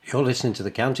You're listening to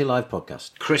the County Live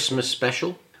podcast, Christmas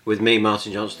special, with me,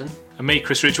 Martin Johnston. And me,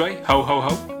 Chris Ridgway. Ho, ho,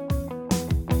 ho.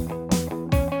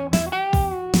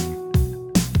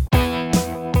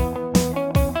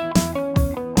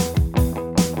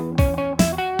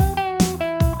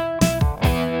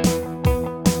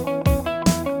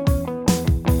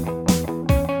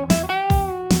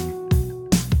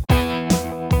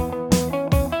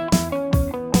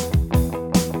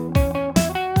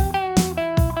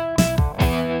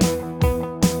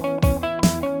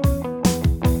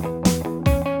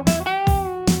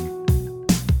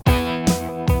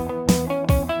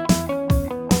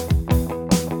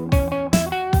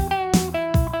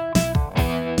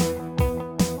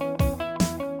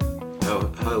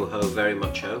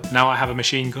 Now I have a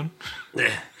machine gun.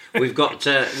 We've got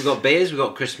beers. We've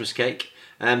got Christmas cake.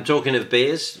 Talking of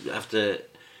beers,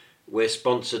 we're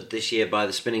sponsored this year by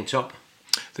the Spinning Top.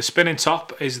 The Spinning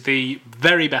Top is the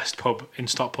very best pub in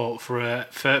Stockport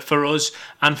for us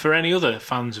and for any other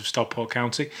fans of Stockport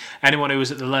County. Anyone who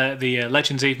was at the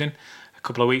Legends evening a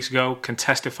couple of weeks ago can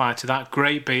testify to that.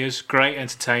 Great beers, great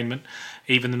entertainment.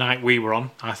 Even the night we were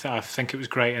on, I think it was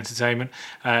great entertainment.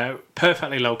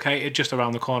 Perfectly located, just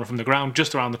around the corner from the ground,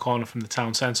 just around the corner from the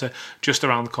town centre, just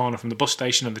around the corner from the bus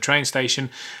station and the train station.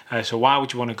 So why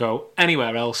would you want to go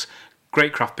anywhere else?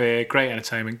 Great craft beer, great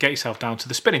entertainment. Get yourself down to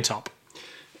the Spinning Top.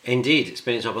 Indeed,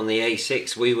 Spinning Top on the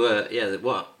A6.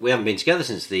 We haven't been together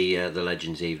since the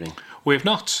Legends evening. We have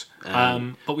not,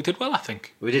 but we did well, I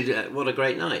think. We did. What a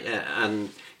great night! Yeah. And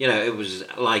it was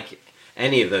like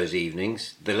any of those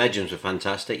evenings. The Legends were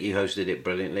fantastic. You hosted it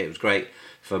brilliantly. It was great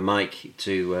for Mike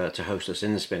to host us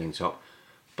in the Spinning Top.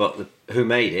 But who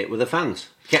made it were the fans.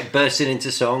 Kept bursting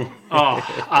into song.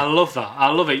 Oh, I love that.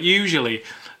 I love it. Usually,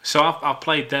 so I've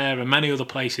played there and many other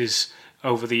places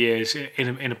over the years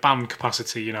in a band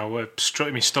capacity,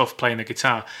 strutting my stuff, playing the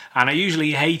guitar. And I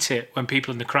usually hate it when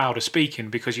people in the crowd are speaking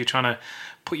because you're trying to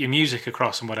put your music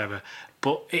across and whatever.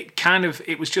 But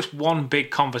it was just one big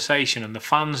conversation, and the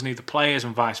fans knew the players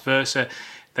and vice versa.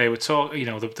 They were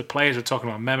the players were talking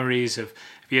about memories of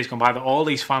years gone by that all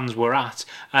these fans were at,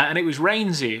 and it was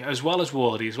Rainsy as well as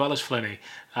Wardy as well as Flinney.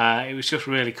 It was just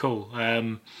really cool.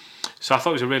 So I thought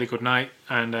it was a really good night,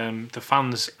 and the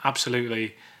fans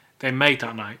absolutely. They made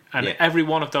that night, and every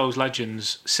one of those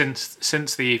legends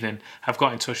since the evening have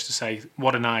got in touch to say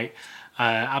what a night,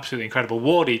 absolutely incredible.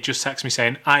 Wardy just texted me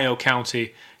saying IO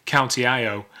County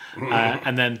IO,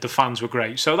 and then the fans were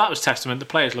great. So that was testament. The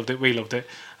players loved it, we loved it,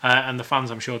 and the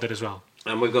fans I'm sure did as well.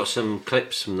 And we've got some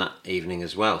clips from that evening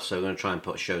as well. So we're going to try and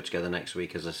put a show together next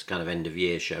week as a kind of end of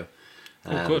year show.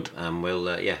 Good. And we'll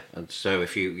And so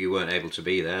if you weren't able to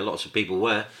be there, lots of people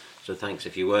were. So thanks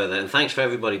if you were there, and thanks for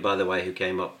everybody by the way who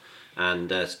came up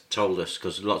and told us,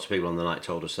 because lots of people on the night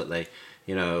told us that they,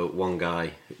 one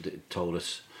guy told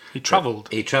us he travelled.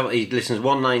 He listens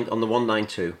on the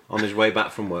 192 on his way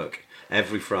back from work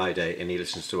every Friday, and he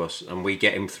listens to us, and we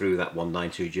get him through that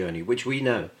 192 journey, which we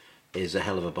know is a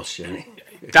hell of a bus journey.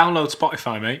 Download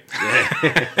Spotify, mate.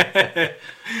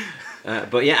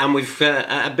 Yeah. And we've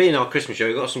been our Christmas show.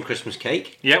 We've got some Christmas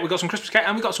cake. Yeah, we've got some Christmas cake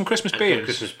and we've got some Christmas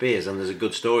beers. And there's a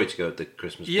good story to go with the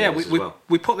Christmas beers as well.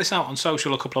 We put this out on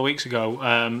social a couple of weeks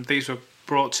ago. These were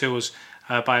brought to us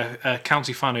by a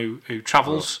county fan who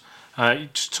travels.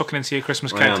 Just tucking into your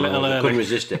Christmas cake a little early. I couldn't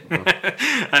resist it.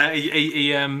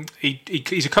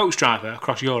 He's a coach driver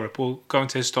across Europe. We'll go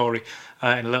into his story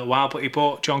in a little while. But he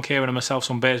bought John Kieran and myself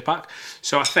some beers back.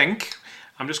 So I think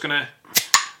I'm just going to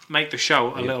make the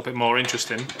show a little bit more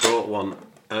interesting. Brought one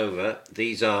over.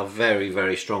 These are very,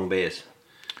 very strong beers.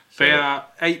 They are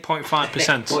 8.5%.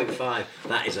 8.5.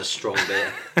 That is a strong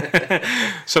beer.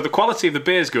 So the quality of the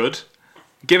beer is good.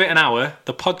 Give it an hour.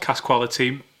 The podcast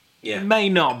quality may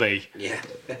not be. Yeah.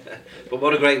 But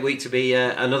what a great week to be,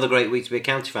 another great week to be a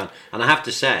county fan. And I have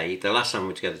to say, the last time we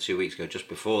were together 2 weeks ago, just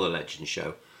before the Legends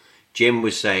show, Jim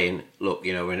was saying, look,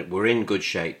 we're in good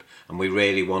shape and we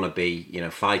really want to be,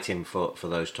 fighting for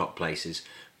those top places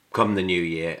come the new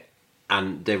year,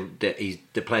 and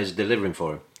the players are delivering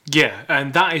for him. Yeah,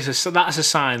 and that is a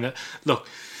sign that, look,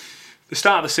 the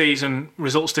start of the season,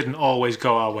 results didn't always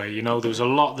go our way. There was a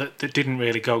lot that didn't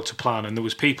really go to plan, and there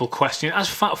was people questioning, as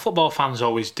football fans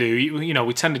always do.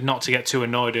 We tended not to get too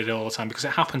annoyed at it all the time because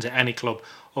it happens at any club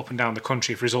up and down the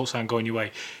country if results aren't going your way.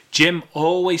 Jim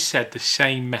always said the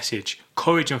same message: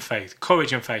 courage and faith.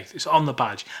 Courage and faith. It's on the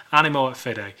badge. Animo et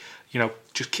fide.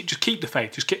 Just keep the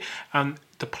faith. And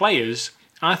the players,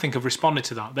 I think, have responded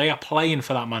to that. They are playing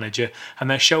for that manager and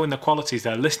they're showing the qualities.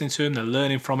 They're listening to him, they're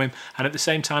learning from him, and at the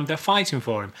same time they're fighting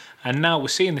for him. And now we're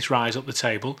seeing this rise up the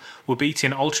table. We're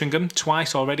beating Altrincham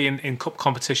twice already in cup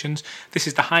competitions. This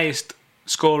is the highest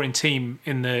scoring team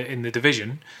in the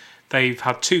division. They've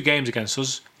had 2 games against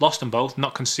us, lost them both,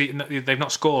 they've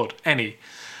not scored any.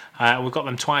 We've got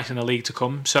them twice in the league to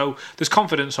come, so there's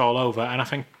confidence all over. And I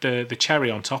think the cherry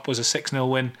on top was a 6-0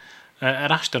 win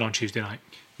at Ashton on Tuesday night.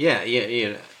 Yeah.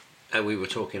 And we were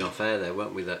talking off air there,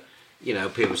 weren't we? That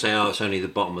people say, "Oh, it's only the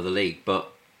bottom of the league,"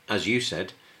 but as you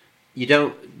said, you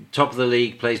don't. Top of the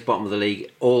league plays bottom of the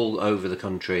league all over the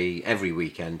country every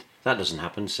weekend. That doesn't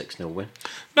happen. 6-0 win.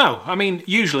 No, I mean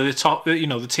usually the top,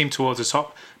 the team towards the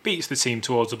top beats the team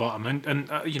towards the bottom, and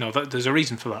there's a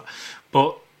reason for that.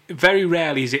 But very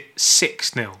rarely is it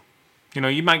 6-0.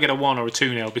 You might get a 1 or a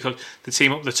 2-0 because the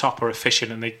team up the top are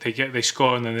efficient and they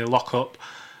score and then they lock up.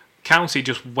 County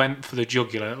just went for the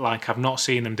jugular like I've not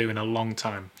seen them do in a long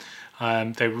time.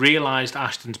 They realised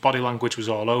Ashton's body language was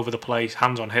all over the place,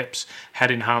 hands on hips,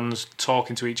 head in hands,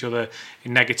 talking to each other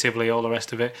negatively, all the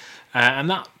rest of it. And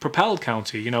that propelled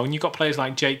County, and you've got players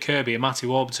like Jake Kirby and Matthew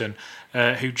Warburton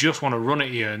who just want to run at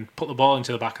you and put the ball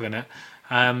into the back of the net.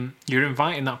 You're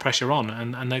inviting that pressure on,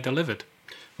 and they delivered.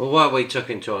 Well, while we took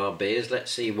into our beers,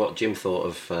 let's see what Jim thought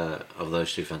of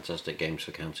those 2 fantastic games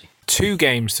for County. 2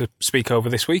 games to speak over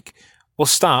this week. We'll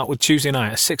start with Tuesday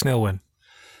night, a 6-0 win.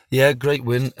 Yeah, great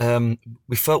win.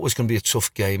 We felt it was going to be a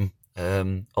tough game.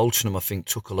 Altrincham, I think,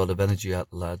 took a lot of energy out of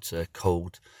the lads.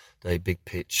 Cold, they big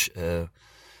pitch.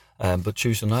 But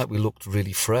Tuesday night we looked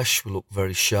really fresh. We looked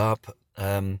very sharp.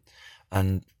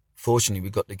 And fortunately, we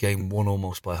got the game won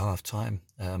almost by half time.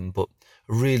 But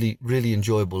a really, really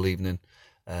enjoyable evening.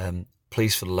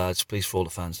 Pleased for the lads, pleased for all the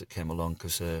fans that came along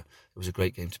because it was a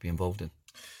great game to be involved in.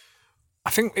 I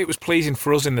think it was pleasing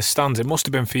for us in the stands. It must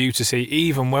have been for you to see,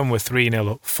 even when we're 3-0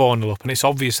 up, 4-0 up, and it's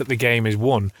obvious that the game is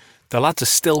won, the lads are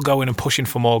still going and pushing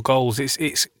for more goals.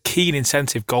 It's keen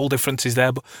incentive, goal difference is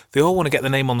there, but they all want to get the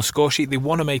name on the score sheet. They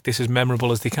want to make this as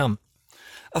memorable as they can.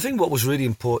 I think what was really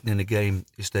important in the game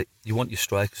is that you want your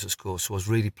strikers to score, so I was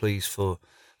really pleased for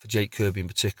Jake Kirby in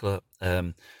particular.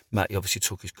 Matty obviously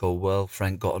took his goal well.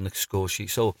 Frank got on the score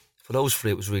sheet. So for those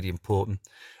 3, it was really important.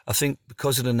 I think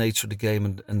because of the nature of the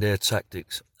game and their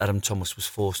tactics, Adam Thomas was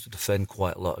forced to defend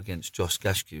quite a lot against Josh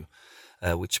Gaskew,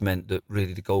 which meant that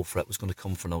really the goal threat was going to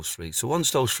come from those 3. So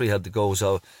once those 3 had the goals,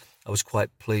 I was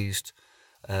quite pleased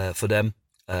for them.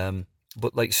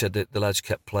 But like you said, the lads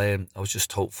kept playing. I was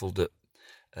just hopeful that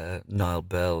Niall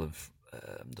Bell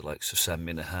and the likes of Sam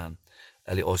Minahan,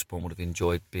 Elliot Osborne would have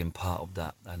enjoyed being part of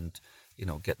that and,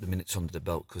 get the minutes under the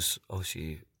belt because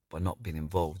obviously by not being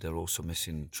involved, they're also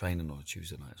missing training on a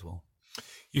Tuesday night as well.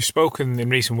 You've spoken in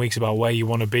recent weeks about where you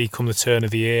want to be come the turn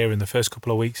of the year in the first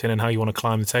couple of weeks in and how you want to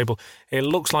climb the table. It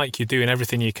looks like you're doing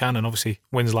everything you can and obviously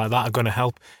wins like that are going to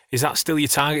help. Is that still your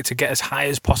target to get as high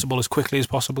as possible, as quickly as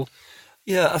possible?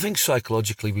 Yeah, I think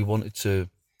psychologically we wanted to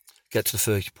get to the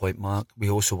 30-point mark. We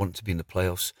also wanted to be in the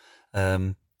playoffs.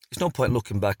 There's no point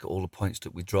looking back at all the points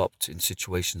that we dropped in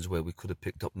situations where we could have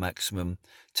picked up maximum,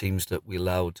 teams that we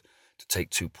allowed to take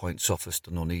 2 points off us,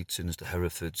 the Nuneatons, the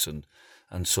Herefords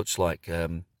and such like.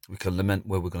 We can lament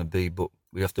where we're going to be, but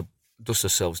we have to dust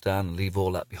ourselves down and leave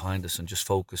all that behind us and just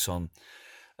focus on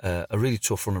a really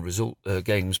tough run of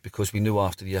games because we knew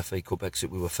after the FA Cup exit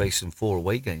we were facing 4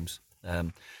 away games.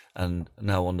 And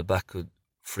now on the back of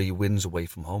 3 wins away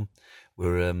from home,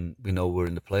 we know we're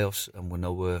in the playoffs and we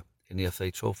know we're in the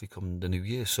FA Trophy come the new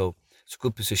year. So it's a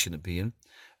good position to be in.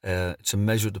 It's a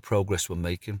measure of the progress we're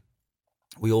making.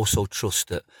 We also trust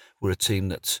that we're a team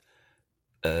that's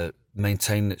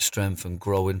maintaining its strength and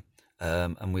growing,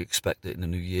 and we expect that in the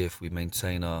new year, if we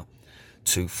maintain our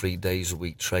 2-3 days a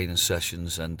week training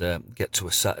sessions and get to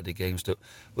a Saturday games, that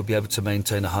we'll be able to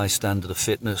maintain a high standard of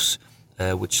fitness,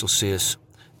 which will see us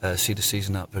see the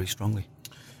season out very strongly.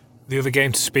 The other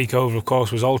game to speak over, of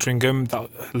course, was Altrincham. That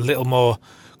a little more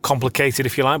complicated,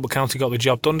 if you like, but County got the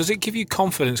job done. Does it give you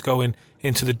confidence going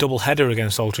into the double header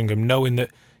against Altrincham, knowing that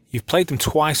you've played them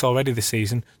twice already this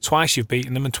season, twice you've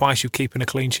beaten them, and twice you're keeping a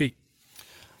clean sheet?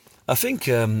 I think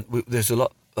there's a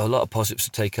lot of positives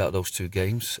to take out of those 2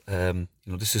 games.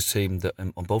 This is a team that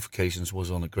on both occasions was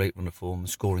on a great run of form and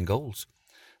scoring goals.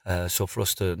 So for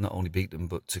us to not only beat them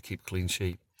but to keep a clean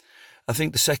sheet. I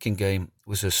think the second game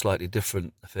was a slightly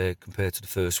different affair compared to the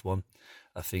first one.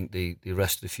 I think they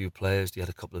rested a few players. They had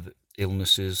a couple of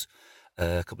illnesses,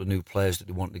 a couple of new players that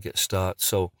they wanted to get started.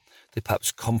 So they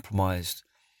perhaps compromised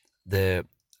their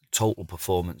total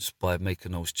performance by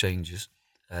making those changes.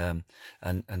 And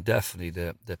definitely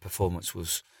their performance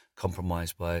was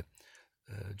compromised by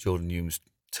Jordan Hume's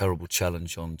terrible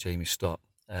challenge on Jamie Stott.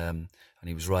 And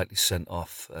he was rightly sent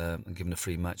off and given a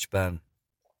 3 match ban.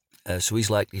 So he's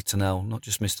likely to now not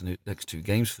just miss the next 2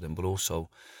 games for them, but also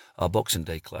our Boxing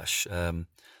Day clash.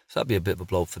 So that'd be a bit of a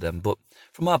blow for them. But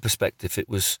from our perspective, it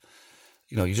was,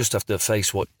 you just have to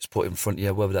face what's put in front of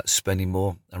you, whether that's spending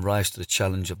more and rise to the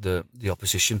challenge of the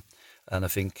opposition. And I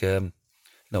think,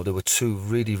 there were two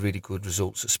really, really good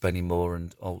results at Spennymoor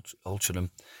and Altrincham.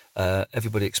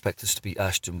 Everybody expected us to beat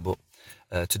Ashton, but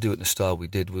to do it in the style we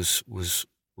did was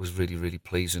really, really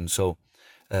pleasing. So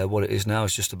what it is now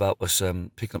is just about us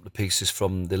picking up the pieces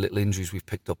from the little injuries we've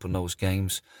picked up in those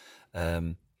games,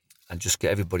 and just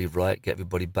get everybody right, get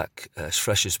everybody back as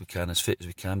fresh as we can, as fit as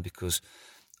we can, because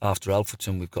after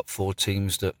Alfreton we've got 4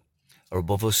 teams that are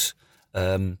above us,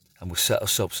 and we've set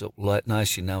ourselves up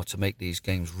nicely now to make these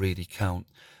games really count.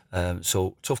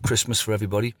 So tough Christmas for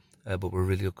everybody, but we're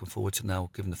really looking forward to now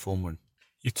giving the form run.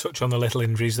 You touch on the little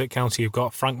injuries that County have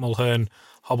got. Frank Mulhern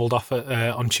hobbled off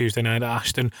on Tuesday night at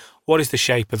Ashton. What is the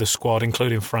shape of the squad,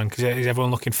 including Frank? Is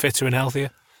everyone looking fitter and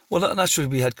healthier? Well, naturally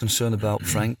we had concern about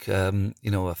Frank. I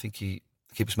think the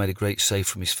keeper's made a great save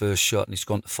from his first shot, and he's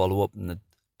gone to follow up, and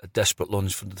a desperate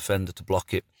lunge from the defender to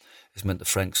block it has meant that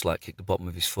Frank's kicked the bottom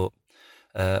of his foot.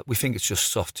 We think it's just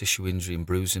soft tissue injury and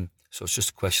bruising, so it's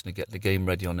just a question of getting the game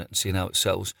ready on it and seeing how it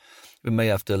settles. We may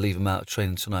have to leave him out of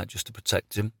training tonight just to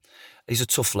protect him. He's a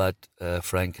tough lad,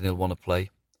 Frank, and he'll want to play.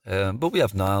 But we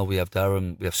have Niall, we have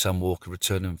Darren, we have Sam Walker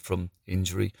returning from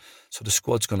injury. So the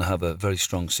squad's going to have a very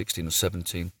strong 16 or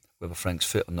 17, whether Frank's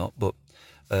fit or not. But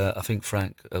I think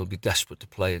Frank will be desperate to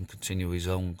play and continue his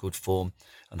own good form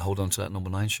and hold on to that number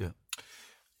 9 shirt.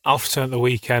 Alfreton at the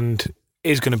weekend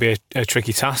is going to be a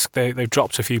tricky task. They've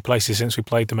dropped a few places since we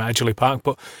played them at Edgeley Park,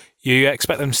 but you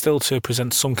expect them still to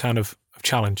present some kind of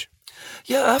challenge?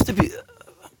 Yeah, I have to be...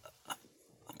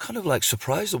 I'm kind of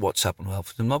surprised at what's happened with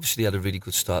Alfreton. Obviously, they had a really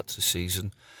good start to the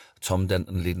season. Tom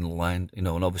Denton leading the line, and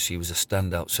obviously he was a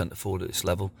standout centre forward at this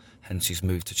level. Hence his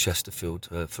move to Chesterfield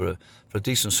for a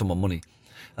decent sum of money.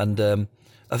 And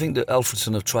I think that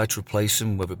Alfreton have tried to replace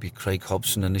him, whether it be Craig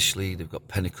Hobson initially. They've got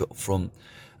Pennicott up front.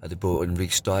 They brought in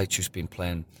Reece Dyche, who's been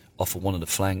playing off of one of the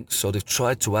flanks. So they've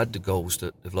tried to add the goals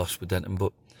that they've lost with Denton.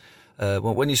 But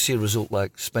when you see a result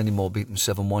like Spennymoor beating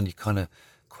 7-1, you kind of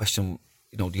question,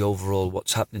 the overall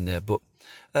what's happening there. But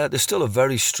they're still a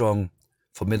very strong,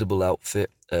 formidable outfit,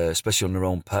 especially on their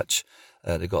own patch.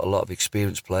 They've got a lot of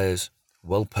experienced players,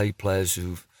 well-paid players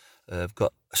who've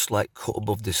got a slight cut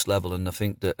above this level. And I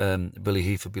think that Billy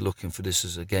Heath will be looking for this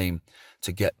as a game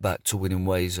to get back to winning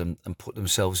ways and put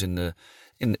themselves in the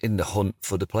hunt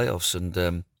for the playoffs.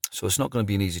 And so it's not going to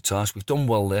be an easy task. We've done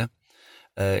well there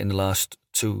in the last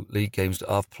 2 league games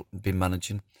that I've been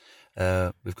managing.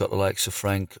 We've got the likes of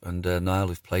Frank and Niall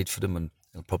who've played for them, and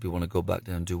they'll probably want to go back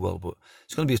there and do well. But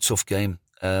it's going to be a tough game.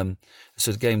 It's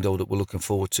a game, though, that we're looking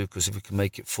forward to, because if we can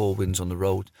make it 4 wins on the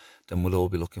road, then we'll all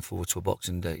be looking forward to a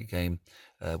Boxing Day game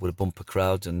with a bumper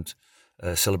crowd and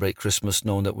celebrate Christmas,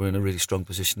 knowing that we're in a really strong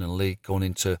position in the league going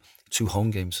into 2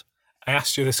 home games. I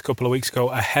asked you this a couple of weeks ago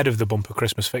ahead of the bumper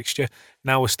Christmas fixture.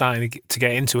 Now we're starting to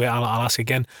get into it. I'll ask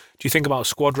again. Do you think about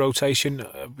squad rotation?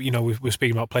 We're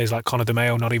speaking about players like Conor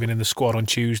DeMeo not even in the squad on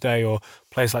Tuesday, or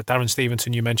players like Darren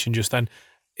Stevenson you mentioned just then.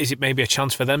 Is it maybe a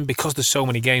chance for them, because there's so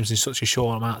many games in such a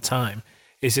short amount of time?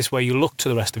 Is this where you look to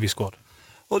the rest of your squad?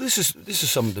 Well, this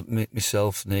is something that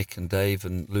myself, Nick and Dave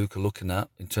and Luke are looking at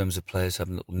in terms of players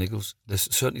having little niggles. There's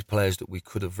certainly players that we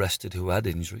could have rested who had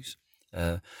injuries.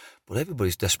 But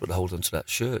everybody's desperate to hold on to that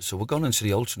shirt. So we're going into the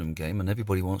Altrincham game and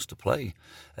everybody wants to play.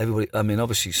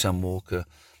 Obviously Sam Walker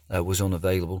was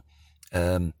unavailable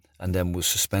and then was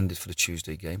suspended for the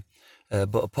Tuesday game.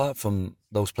 But apart from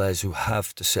those players who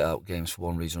have to sit out games for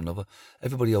one reason or another,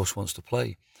 everybody else wants to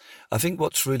play. I think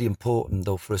what's really important,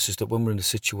 though, for us is that when we're in a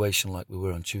situation like we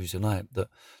were on Tuesday night,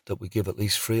 that we give at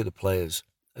least 3 of the players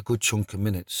a good chunk of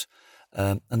minutes.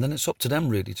 And then it's up to them,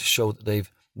 really, to show that they've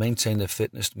maintained their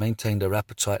fitness, maintained their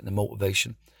appetite and their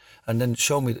motivation, and then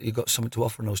show me that you've got something to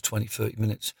offer in those 20, 30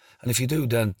 minutes. And if you do,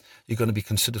 then you're going to be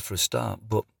considered for a start.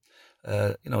 But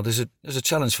there's a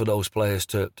challenge for those players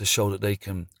to show that they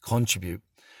can contribute.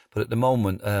 But at the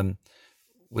moment,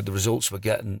 with the results we're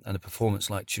getting and a performance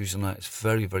like Tuesday night, it's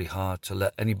very, very hard to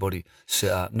let anybody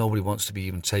sit out. Nobody wants to be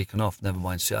even taken off, never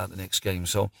mind sit out the next game.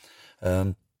 So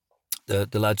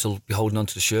the lads will be holding on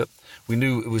to the shirt. We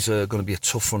knew it was going to be a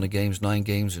tough run of games, 9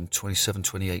 games in 27,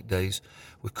 28 days.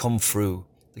 We've come through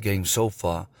the game so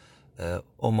far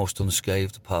almost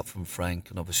unscathed, apart from Frank,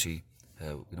 and obviously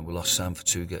we lost Sam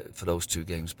for those 2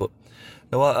 games. But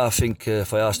no, I think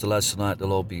if I ask the lads tonight,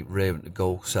 they'll all be raring to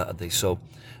go Saturday. So,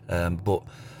 but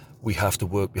we have to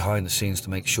work behind the scenes to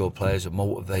make sure players are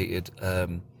motivated,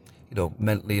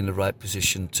 mentally in the right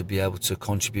position to be able to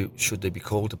contribute should they be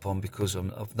called upon, because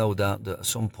I've no doubt that at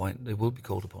some point they will be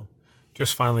called upon.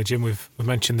 Just finally, Jim, we've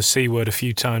mentioned the C word a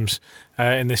few times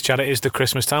in this chat. It is the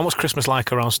Christmas time. What's Christmas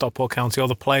like around Stockport County? All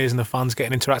the players and the fans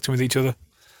getting interacting with each other?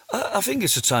 I think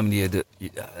it's a time of the year that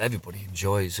everybody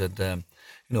enjoys, and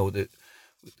the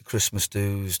Christmas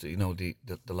dues, the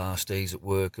last days at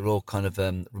work are all kind of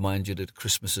remind you that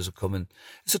Christmases are coming.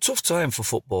 It's a tough time for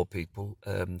football people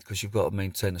because you've got to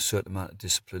maintain a certain amount of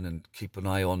discipline and keep an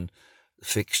eye on the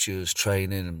fixtures,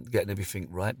 training, and getting everything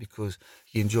right, because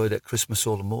you enjoy that Christmas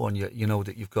all the more, and you know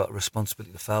that you've got a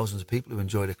responsibility to thousands of people who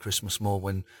enjoy their Christmas more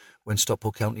when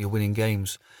Stockport County are winning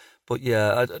games. But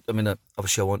yeah, I mean,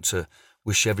 obviously I want to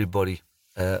wish everybody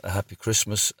a happy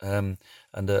Christmas, and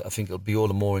I think it'll be all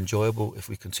the more enjoyable if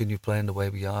we continue playing the way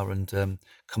we are and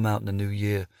come out in the new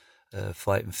year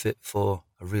fighting fit for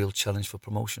a real challenge for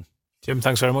promotion. Jim,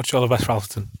 thanks very much. All the best for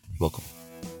Alton. You're welcome.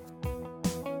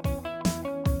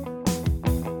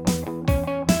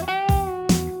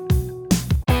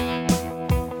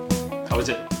 How is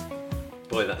it?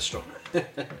 Boy, that's strong.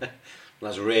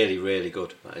 That's really, really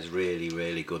good. That is really,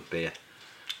 really good beer.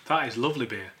 That is lovely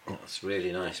beer. That's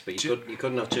really nice, but you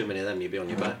couldn't have too many of them. You'd be on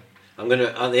your back. I'm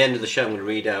gonna at the end of the show. I'm gonna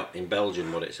read out in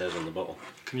Belgian what it says on the bottle.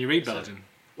 Can you read Belgian?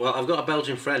 Well, I've got a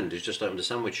Belgian friend who's just opened a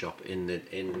sandwich shop in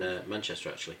Manchester.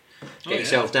 Actually, get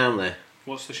yourself down there.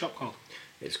 What's the shop called?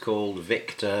 It's called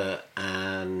Victor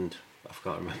and I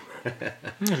can't remember.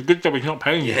 It's a good job he's not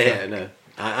paying you. Yeah, no.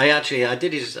 I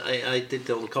did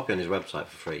all the copy on his website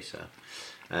for free. So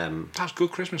that's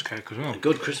good Christmas cake as well.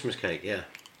 Good Christmas cake, yeah.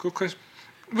 Good Christmas.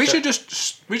 We should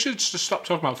just stop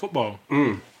talking about football.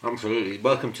 Absolutely.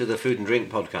 Welcome to the Food and Drink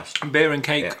podcast. Beer and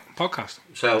Cake podcast.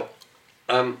 So,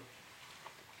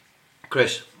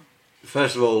 Chris,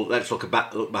 first of all, let's look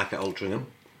back at Altrincham.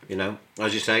 You know,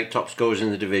 as you say, top scorers in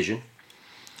the division.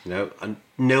 You know, and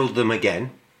nilled them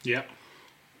again. Yeah.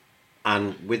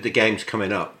 And with the games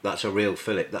coming up, that's a real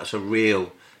fillip. That's a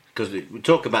real, because we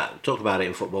talk about it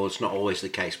in football. It's not always the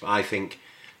case, but I think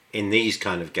in these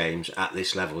kind of games at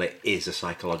this level, it is a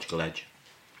psychological edge.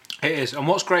 It is, and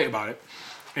what's great about it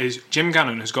is Jim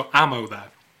Gannon has got ammo there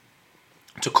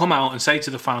to come out and say to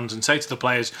the fans and say to the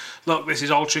players, look, this is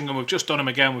Altrincham, we've just done them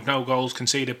again with no goals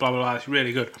conceded, blah, blah, blah, it's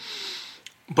really good.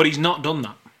 But he's not done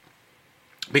that,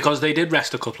 because they did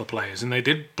rest a couple of players and they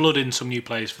did blood in some new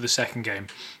players for the second game.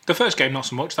 The first game, not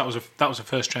so much. That was a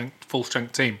first strength, full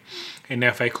strength team in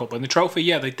the FA Cup. And the trophy,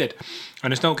 yeah, they did.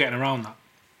 And there's no getting around that.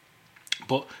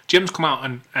 But Jim's come out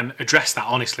and addressed that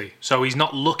honestly. So he's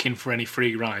not looking for any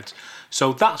free rides.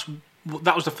 So that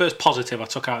was the first positive I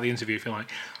took out of the interview, if you like.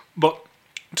 But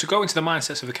to go into the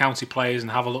mindsets of the county players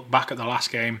and have a look back at the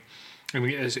last game, in the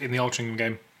Altrincham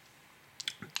game,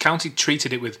 County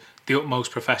treated it with the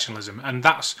utmost professionalism, and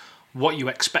that's what you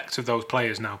expect of those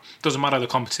players now. Doesn't matter the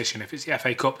competition, if it's the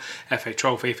FA Cup, FA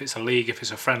Trophy, if it's a league, if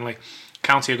it's a friendly,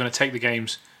 County are going to take the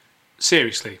games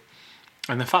seriously.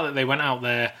 And the fact that they went out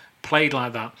there, played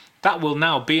like that, that will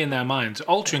now be in their minds.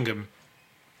 Altrincham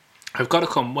have got to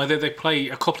come, whether they play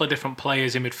a couple of different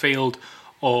players in midfield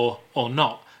or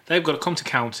not, they've got to come to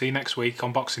County next week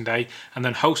on Boxing Day and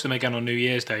then host them again on New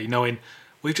Year's Day, knowing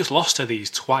we've just lost to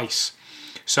these twice.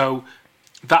 So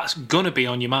that's going to be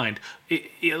on your mind.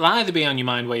 It'll either be on your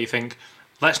mind where you think,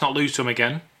 let's not lose to them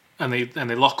again, and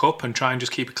they lock up and try and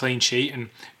just keep a clean sheet and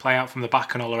play out from the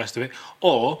back and all the rest of it,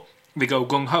 or they go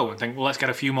gung-ho and think, well, let's get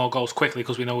a few more goals quickly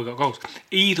because we know we've got goals.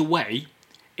 Either way,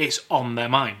 it's on their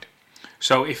mind.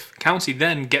 So if County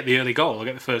then get the early goal or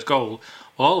get the first goal,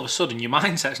 well, all of a sudden your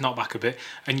mindset's not back a bit,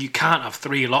 and you can't have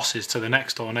 3 losses to the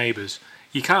next door neighbours.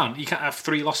 You can't have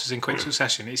 3 losses in quick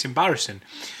succession. It's embarrassing.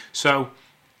 So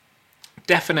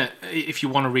definite, if you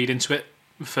want to read into it,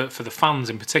 for the fans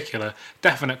in particular,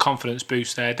 definite confidence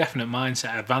boost there, definite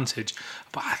mindset advantage.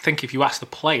 But I think if you ask the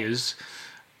players,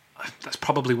 that's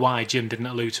probably why Jim didn't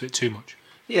allude to it too much.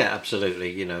 Yeah,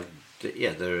 absolutely. You know,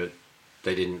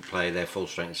 they didn't play their full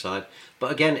strength side,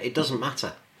 but again, it doesn't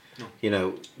matter. No. You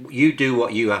know, you do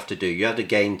what you have to do. You have the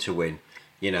game to win.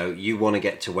 You know, you want to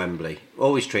get to Wembley.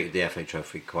 Always treated the FA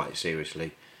Trophy quite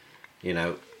seriously. You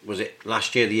know, was it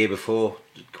last year, the year before?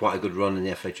 Quite a good run in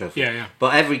the FA Trophy. Yeah.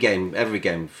 But every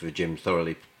game for Jim,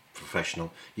 thoroughly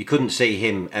professional. You couldn't see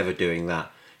him ever doing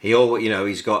that. He always, you know,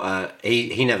 he's got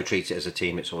he never treats it as a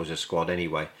team. It's always a squad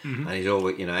anyway. Mm-hmm. And he's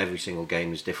always, you know, every single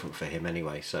game is different for him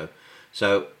anyway. So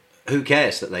who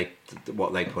cares that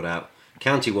what they put out?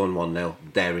 County won 1-0.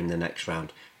 They're in the next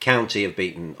round. County have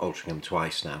beaten Altrincham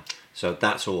twice now. So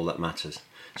that's all that matters.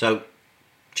 So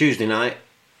Tuesday night,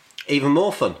 even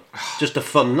more fun. Just a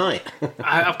fun night.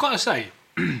 I've got to say,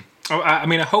 I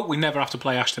mean, I hope we never have to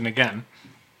play Ashton again,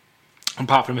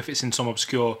 apart from if it's in some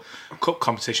obscure cup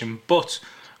competition. But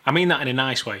I mean that in a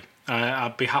nice way.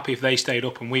 I'd be happy if they stayed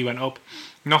up and we went up.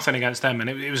 Nothing against them, and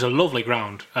it was a lovely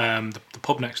ground. The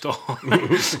pub next door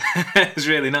it was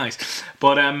really nice.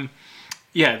 But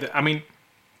I mean,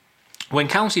 when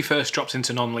County first dropped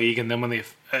into non-league, and then when they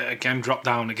again dropped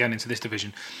down again into this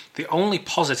division, the only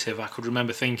positive I could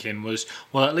remember thinking was,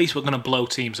 well, at least we're going to blow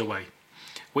teams away.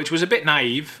 Which was a bit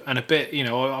naive and a bit,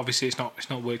 obviously it's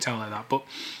not worked out like that. But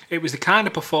it was the kind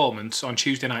of performance on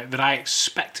Tuesday night that I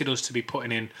expected us to be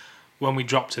putting in when we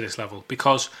dropped to this level.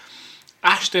 Because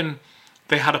Ashton,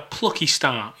 they had a plucky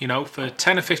start, for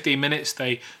 10 or 15 minutes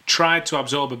they tried to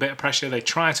absorb a bit of pressure, they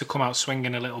tried to come out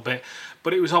swinging a little bit,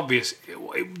 but it was obvious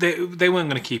they weren't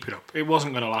going to keep it up. It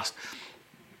wasn't going to last.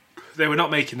 They were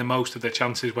not making the most of their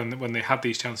chances when they had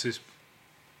these chances.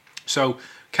 So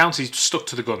County stuck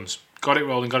to the guns. Got it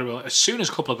rolling. As soon as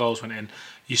a couple of goals went in,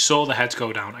 you saw the heads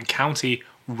go down, and County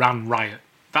ran riot.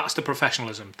 That's the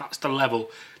professionalism. That's the level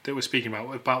that we're speaking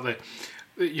about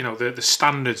the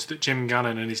standards that Jim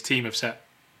Gannon and his team have set.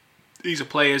 These are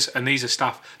players and these are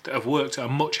staff that have worked at a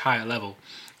much higher level,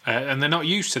 and they're not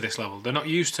used to this level. They're not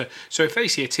used to. So if they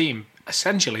see a team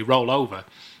essentially roll over,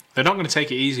 they're not going to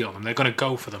take it easy on them. They're going to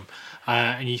go for them.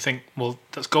 And you think, well,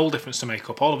 that's goal difference to make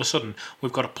up. All of a sudden,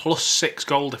 we've got a +6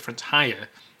 goal difference higher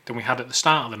than we had at the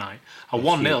start of the night. A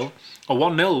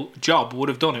 1-0 job would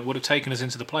have done it, would have taken us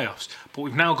into the playoffs. But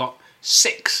we've now got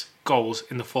 6 goals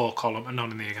in the for column and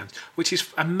none in the against, which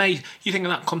is amazing. You think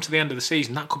that come to the end of the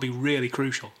season, that could be really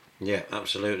crucial. Yeah,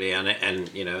 absolutely. And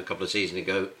a couple of seasons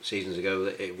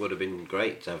ago, it would have been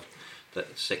great to have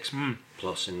that 6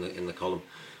 plus in the column.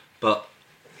 But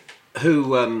who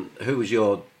was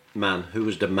your man? Who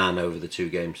was the man over the 2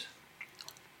 games?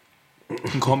 You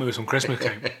can call me with some Christmas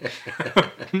cake.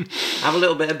 Have a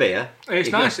little bit of beer. It's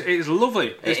nice. It's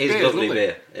lovely. It is lovely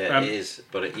beer. Yeah, it is.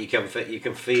 But you can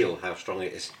feel how strong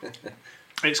it is.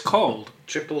 It's called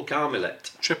Triple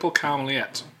Carmelet. Triple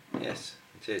Carmelet. Yes,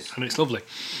 it is. And it's lovely.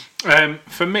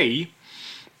 For me,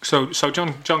 so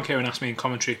John Kieran asked me in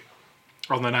commentary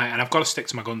on the night, and I've got to stick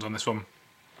to my guns on this one.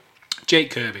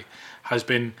 Jake Kirby has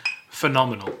been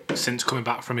phenomenal since coming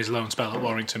back from his loan spell at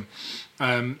Warrington.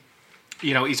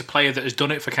 He's a player that has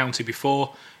done it for County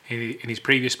before. In his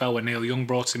previous spell when Neil Young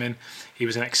brought him in, he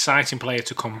was an exciting player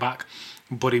to come back,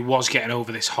 but he was getting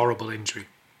over this horrible injury.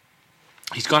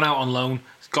 He's gone out on loan,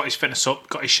 got his fitness up,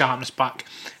 got his sharpness back,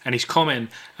 and he's come in,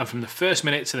 and from the first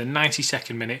minute to the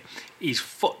 92nd minute, he's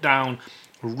foot down,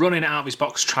 running out of his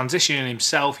box, transitioning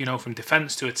himself, from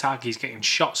defence to attack. He's getting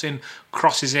shots in,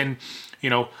 crosses in.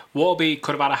 Warby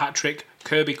could have had a hat-trick.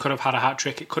 Kirby could have had a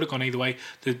hat-trick. It could have gone either way.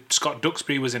 Scott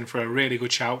Duxbury was in for a really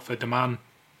good shout for Deman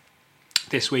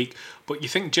this week. But you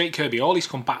think Jake Kirby, all he's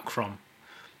come back from,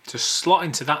 to slot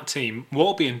into that team.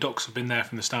 Warby and Dux have been there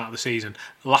from the start of the season,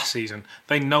 last season.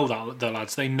 They know that, the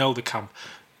lads. They know the camp.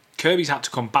 Kirby's had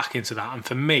to come back into that. And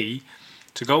for me,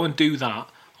 to go and do that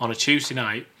on a Tuesday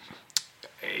night,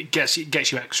 it gets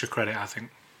you extra credit, I think.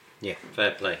 Yeah,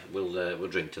 fair play. We'll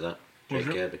drink to that. Jake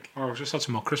Kirby. Oh, I've just had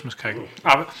some more Christmas cake.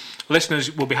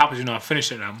 Listeners will be happy to know I've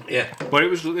finished it now. Yeah. But it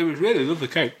was really lovely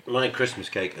cake. My Christmas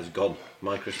cake has gone.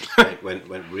 My Christmas cake went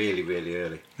really, really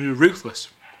early. You're ruthless.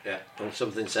 Yeah, and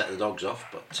something set the dogs off,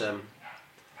 but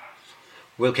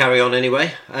we'll carry on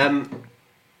anyway.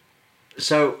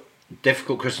 So,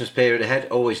 difficult Christmas period ahead,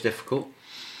 always difficult.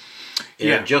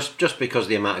 You know, just because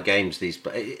the amount of games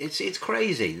it's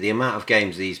crazy the amount of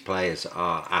games these players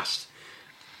are asked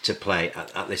to play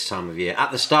at this time of year.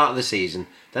 At the start of the season,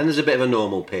 then there's a bit of a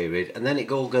normal period, and then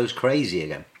it all goes crazy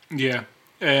again. Yeah,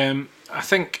 I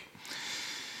think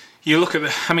you look at the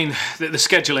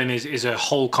scheduling is a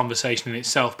whole conversation in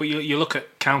itself, but you look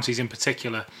at counties in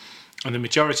particular, and the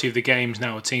majority of the games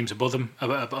now are teams above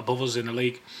us in the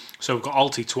league. So we've got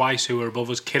Alty twice who are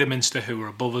above us, Kidderminster who are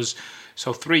above us.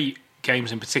 So 3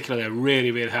 games in particular they're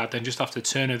really, really hard. Then just after the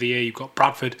turn of the year, you've got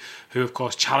Bradford, who of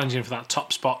course challenging for that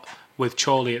top spot with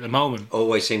Chorley at the moment.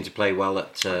 Always seem to play well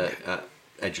at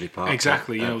Edgeley Park.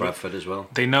 Exactly, Bradford as well.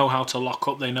 They know how to lock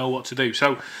up. They know what to do.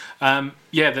 So,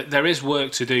 there is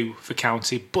work to do for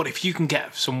County. But if you can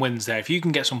get some wins there, if you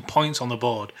can get some points on the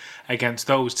board against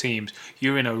those teams,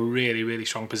 you're in a really, really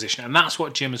strong position. And that's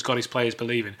what Jim has got his players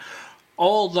believing.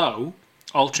 Although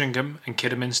Altrincham and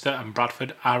Kidderminster and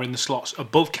Bradford are in the slots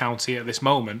above County at this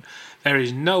moment, there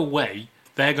is no way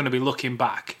they're going to be looking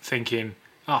back thinking,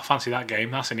 "Oh, fancy that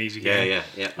game. That's an easy game."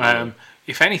 Yeah.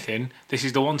 If anything, this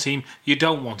is the one team you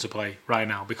don't want to play right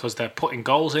now because they're putting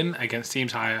goals in against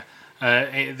teams higher.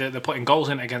 They're putting goals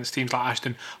in against teams like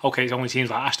Ashton. Okay, it's only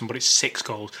teams like Ashton, but it's 6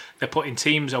 goals. They're putting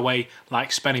teams away like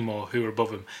Spennymoor, who are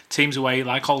above them. Teams away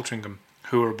like Altrincham,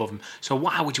 who are above them. So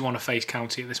why would you want to face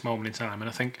County at this moment in time? And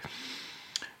I think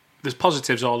there's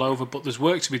positives all over, but there's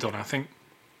work to be done. I think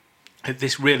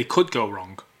this really could go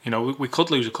wrong. We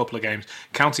could lose a couple of games.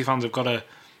 County fans have got to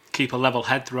keep a level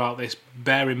head throughout this,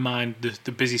 bear in mind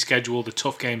the busy schedule, the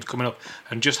tough games coming up,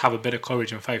 and just have a bit of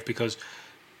courage and faith because,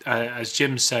 as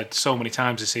Jim said so many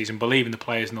times this season, believe in the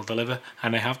players and they'll deliver,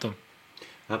 and they have done.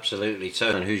 Absolutely.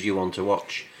 So, and who's you want to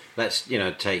watch? Let's,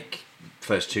 take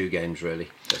first 2 games really.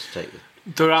 Let's take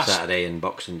Saturday and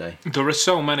Boxing Day. There are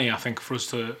so many, I think, for us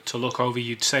to look over.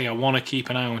 You'd say, I want to keep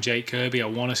an eye on Jake Kirby. I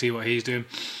want to see what he's doing.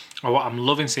 I'm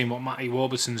loving seeing what Matty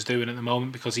Warburton's doing at the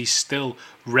moment because he's still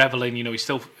revelling. He's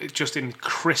still just in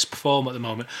crisp form at the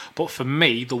moment. But for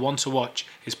me, the one to watch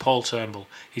is Paul Turnbull.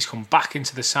 He's come back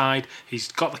into the side.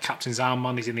 He's got the captain's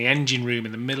armband. He's in the engine room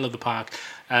in the middle of the park.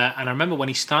 And I remember when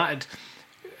he started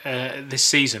this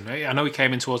season. I know he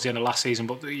came in towards the end of last season,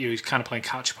 but he was kind of playing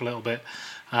catch up a little bit.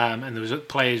 And there was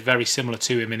players very similar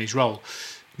to him in his role.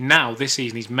 Now, this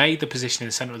season, he's made the position in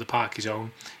the centre of the park his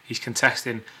own. He's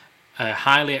contesting a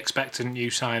highly expectant new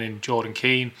signing, Jordan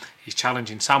Keane. He's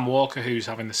challenging Sam Walker, who's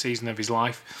having the season of his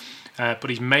life. But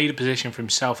he's made a position for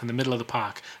himself in the middle of the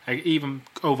park, even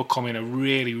overcoming a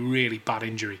really, really bad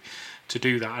injury to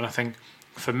do that. And I think,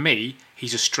 for me,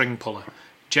 he's a string puller.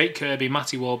 Jake Kirby,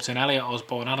 Matty Warburton, Elliot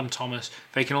Osborne, Adam Thomas,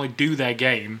 they can only do their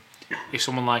game if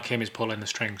someone like him is pulling the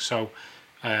strings. So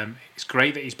it's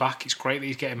great that he's back. It's great that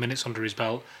he's getting minutes under his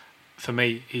belt. For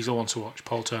me, he's the one to watch,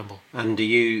 Paul Turnbull. And do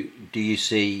you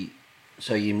see?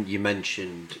 So you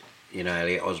mentioned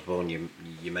Elliot Osborne.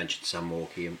 You mentioned Sam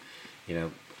Walker.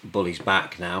 Bully's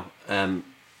back now.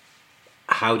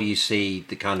 How do you see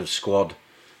the kind of squad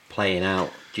playing out?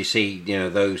 Do you see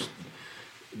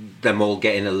them all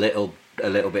getting a little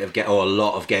bit of a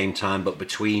lot of game time, but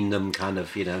between them, kind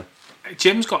of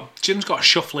Jim's got a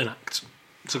shuffling act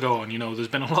to go on. There's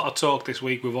been a lot of talk this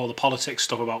week with all the politics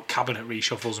stuff about cabinet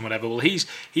reshuffles and whatever. Well, he's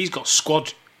got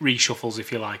squad reshuffles,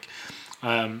 if you like.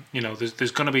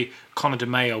 There's going to be Conor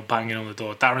DeMayo banging on the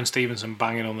door, Darren Stevenson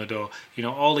banging on the door.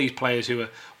 All these players who are,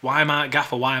 why am I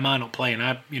Gaffer? Why am I not playing?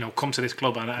 I come to this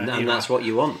club and that's what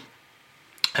you want.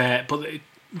 But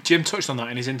Jim touched on that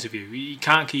in his interview. You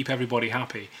can't keep everybody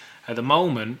happy. At the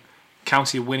moment,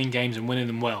 County are winning games and winning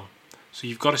them well. So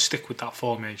you've got to stick with that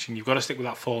formation. You've got to stick with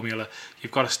that formula.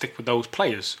 You've got to stick with those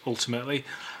players, ultimately.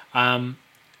 It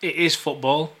is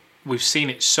football. We've seen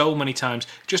it so many times.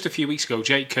 Just a few weeks ago,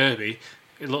 Jake Kirby,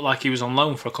 it looked like he was on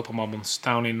loan for a couple more months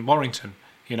down in Warrington.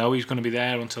 He's going to be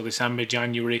there until December,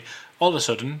 January. All of a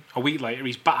sudden, a week later,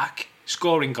 he's back,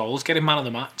 scoring goals, getting man of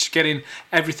the match, getting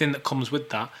everything that comes with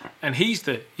that. And he's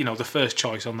the first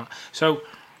choice on that. So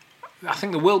I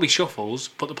think there will be shuffles,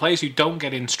 but the players who don't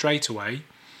get in straight away,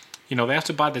 they have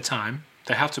to bide their time.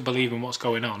 They have to believe in what's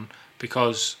going on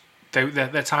because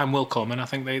their time will come, and I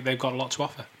think they've got a lot to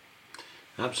offer.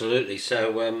 Absolutely.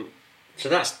 So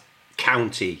that's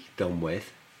County done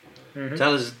with. Mm-hmm.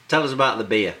 Tell us about the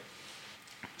beer.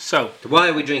 So why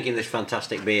are we drinking this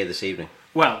fantastic beer this evening?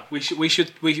 Well, we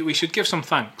should give some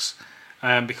thanks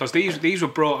because these were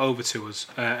brought over to us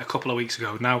a couple of weeks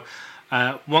ago. Now,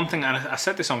 one thing, and I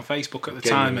said this on Facebook at the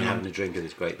time, and having a drink of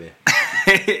this great beer.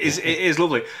 it is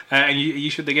lovely, and you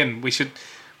should again. We should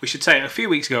say a few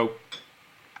weeks ago.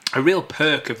 A real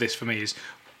perk of this for me is,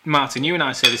 Martin, you and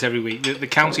I say this every week. The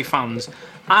County fans,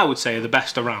 I would say, are the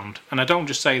best around, and I don't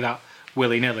just say that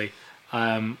willy-nilly.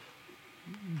 All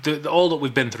that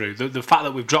we've been through, the fact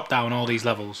that we've dropped down all these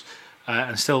levels,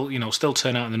 and still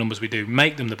turn out in the numbers we do,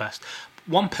 make them the best.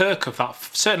 One perk of that,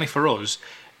 certainly for us,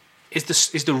 is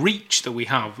the reach that we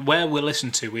have, where we're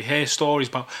listened to. We hear stories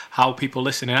about how people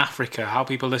listen in Africa, how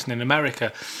people listen in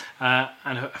America,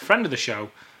 and a friend of the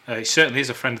show. He certainly is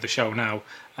a friend of the show now.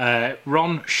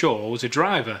 Ron Shaw was a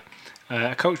driver,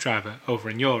 a coach driver over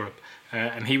in Europe,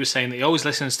 and he was saying that he always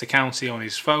listens to County on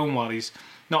his phone while he's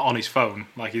not on his phone,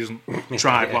 like he doesn't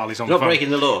drive while he's on the phone. Not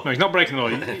breaking the law. No, he's not breaking the law.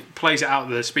 He plays it out of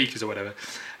the speakers or whatever,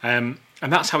 and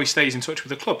that's how he stays in touch with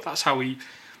the club. That's how he,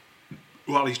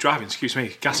 while he's driving,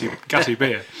 gassy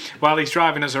beer, while he's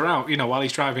driving us around, while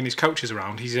he's driving his coaches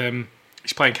around, he's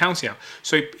playing County out.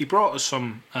 So he brought us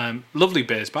some lovely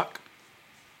beers back,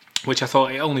 which I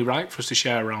thought it only right for us to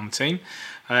share around the team.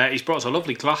 He's brought us a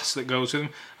lovely glass that goes with him.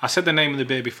 I said the name of the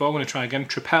beer before. I'm going to try again.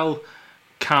 Tripel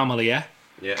Carmeliet.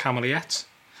 Yeah. Carmeliet.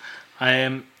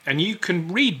 And you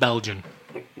can read Belgian.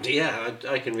 Yeah,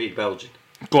 I can read Belgian.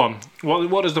 Go on.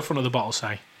 What does the front of the bottle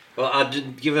say? Well,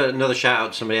 I'd give another shout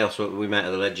out to somebody else we met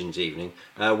at the Legends evening.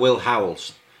 Will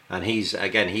Howells. And he's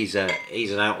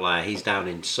an outlier. He's down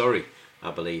in Surrey,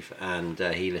 I believe. And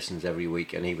he listens every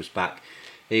week. And he was back.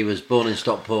 He was born in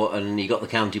Stockport, and he got the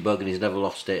county bug, and he's never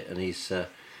lost it. And he's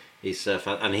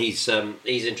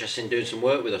interested in doing some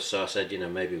work with us. So I said,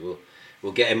 maybe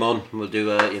we'll get him on. We'll do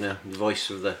the voice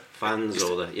of the fans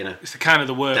or the It's the kind of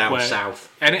the work down where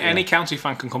south. Any county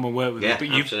fan can come and work with Yeah, us,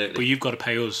 absolutely. but you've got to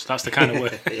pay us. That's the kind of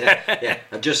work. yeah.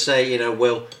 And just say,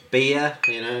 Will, beer,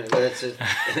 That's it.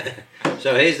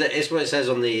 So here's what it says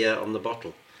on the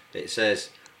bottle. It says,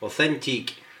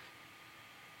 authentique,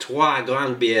 trois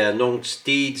grandes bières, non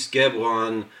steeds,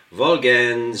 Gerbran,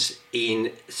 Volgens,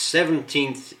 in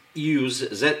 17th use,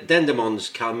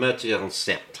 Dendemonds, Calmertier and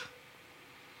Sept.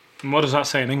 And what does that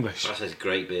say in English? That says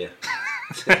great beer.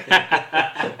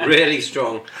 Really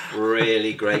strong,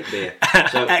 really great beer.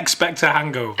 So, expect a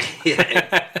hangover.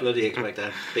 Yeah, bloody expect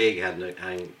a big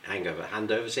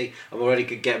hangover. See, I'm already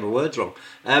getting my words wrong.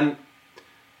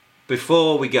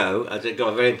 Before we go, I've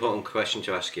got a very important question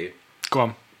to ask you. Go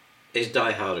on. Is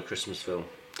Die Hard a Christmas film?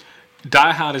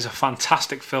 Die Hard is a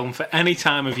fantastic film for any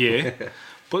time of year,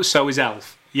 but so is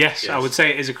Elf. Yes, I would say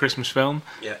it is a Christmas film.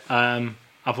 Yeah.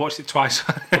 I've watched it twice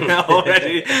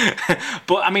already,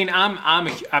 but I mean,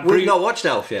 We've not watched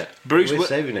Elf yet. We're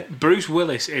saving it. Bruce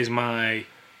Willis is I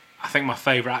think my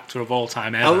favourite actor of all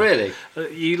time ever. Oh, really?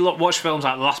 You watch films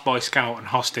like The Last Boy Scout and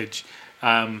Hostage,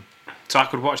 so I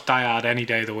could watch Die Hard any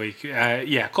day of the week.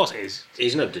 Yeah, of course it is.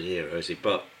 He's no De Niro, is he?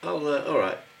 But all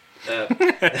right.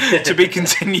 To be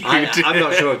continued. I'm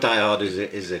not sure if Die Hard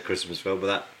is a Christmas film,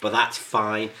 but that's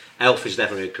fine. Elf is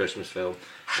definitely a Christmas film.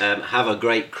 Have a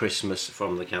great Christmas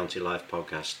from the County Life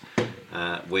podcast.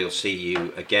 We'll see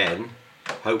you again,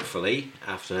 hopefully,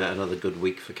 after another good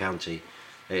week for County.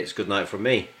 It's good night from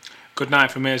me. Good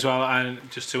night from me as well, and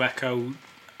just to echo,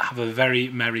 have a very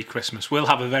Merry Christmas. We'll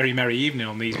have a very merry evening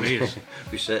on these beers.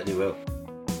 We certainly will.